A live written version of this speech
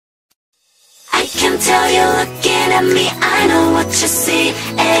can tell you're looking at me. I know what you see.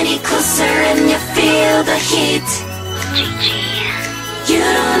 Any closer and you feel the heat. You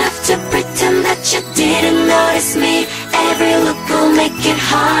don't have to pretend that you didn't notice me. Every look will make it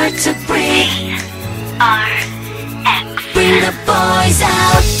hard to breathe. Bring the boys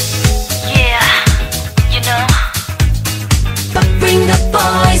out. Yeah, you know. But bring the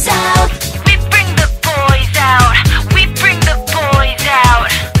boys out. We bring the boys out. We bring the boys out.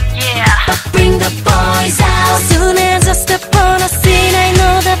 Yeah. But bring the boys out. Soon as I step on a scene, I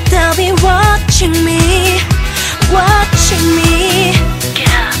know that they'll be watching me, watching me. Get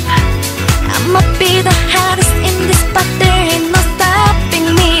up. I'ma be the hottest in this, but there ain't no stopping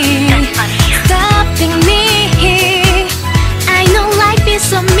me, That's funny. stopping me. I know life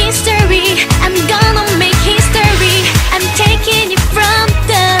is a mystery. I'm gonna make history. I'm taking it from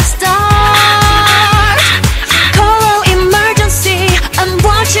the start. Call emergency. I'm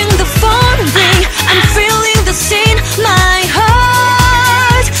watching the phone ring. I'm feeling the scene. My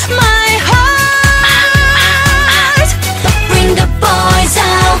heart, my heart. But bring the boys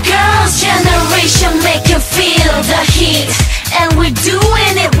out. Girls' generation, make you feel the heat. And we're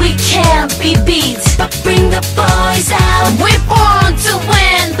doing it, we can't be beat. But bring the boys out. We're born to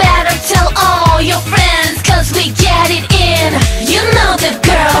win. Better tell all your friends, cause we get it in. You know the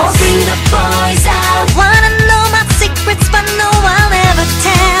girls. Bring the boys out. Wanna know my secrets, but no, I'll never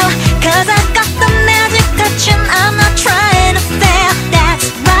tell. Cause I got the magic touch and I'm not trying to fail. That's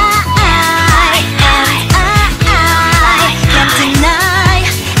right. And I can't deny.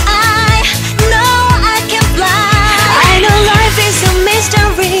 I know I can fly. I know life is a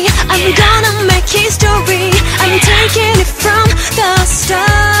mystery. I'm gonna make history. I'm taking it from the start.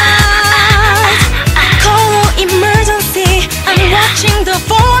 Call emergency. I'm watching the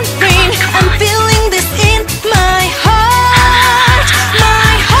phone ring. I'm feeling this in my heart,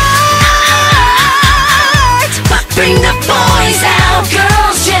 my heart. But bring the boys out.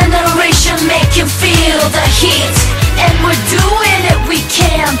 Girls' generation, make you feel the heat. And we're doing it, we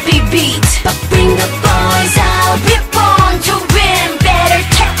can't be beat. But bring the boys out. We're born to win. Better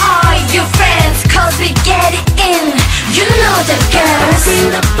tell all your friends, cause we get it in. You know the girls. Bring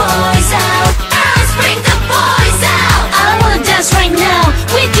the boys out. Girls, bring the boys out. I wanna dance right now.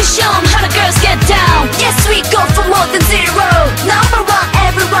 We can show them how the girls get down. Yes, we go for more than zero. Number one,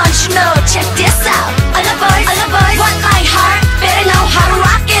 everyone should know. Check this out. All the boys, want my heart. Better know how to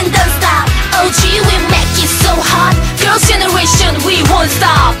rock and don't stop. OG, we make it so hot. Girls' generation, we won't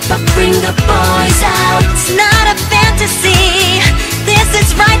stop. But bring the boys out. It's not a fantasy. This is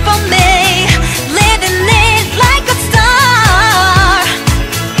right for me. Living it like a star.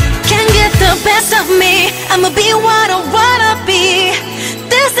 Can't get the best of me. I'ma be what I wanna be.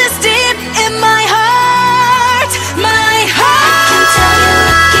 This is deep in my heart, my heart. I can tell you're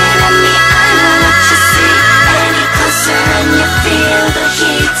looking at me. I know what you see. Any closer and you feel the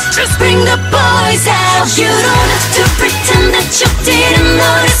heat. Just bring the boys out. You don't have to pretend that you didn't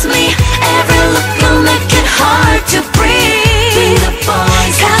notice me. Every look will make it hard to breathe. Bring the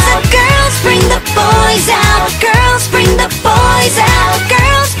boys out. Cause the girls bring the boys out. Girls, bring the boys out.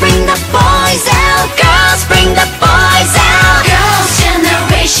 Girls bring the boys out. Girls, bring the boys out. Girls'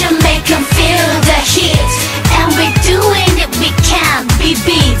 generation, make them feel the heat. And we're doing it, we can't be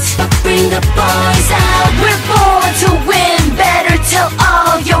beat. But bring the boys out. We're born to win. Better tell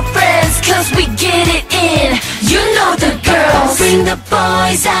all your friends, cause we get it in. You know the girls. Bring the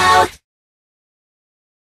boys out.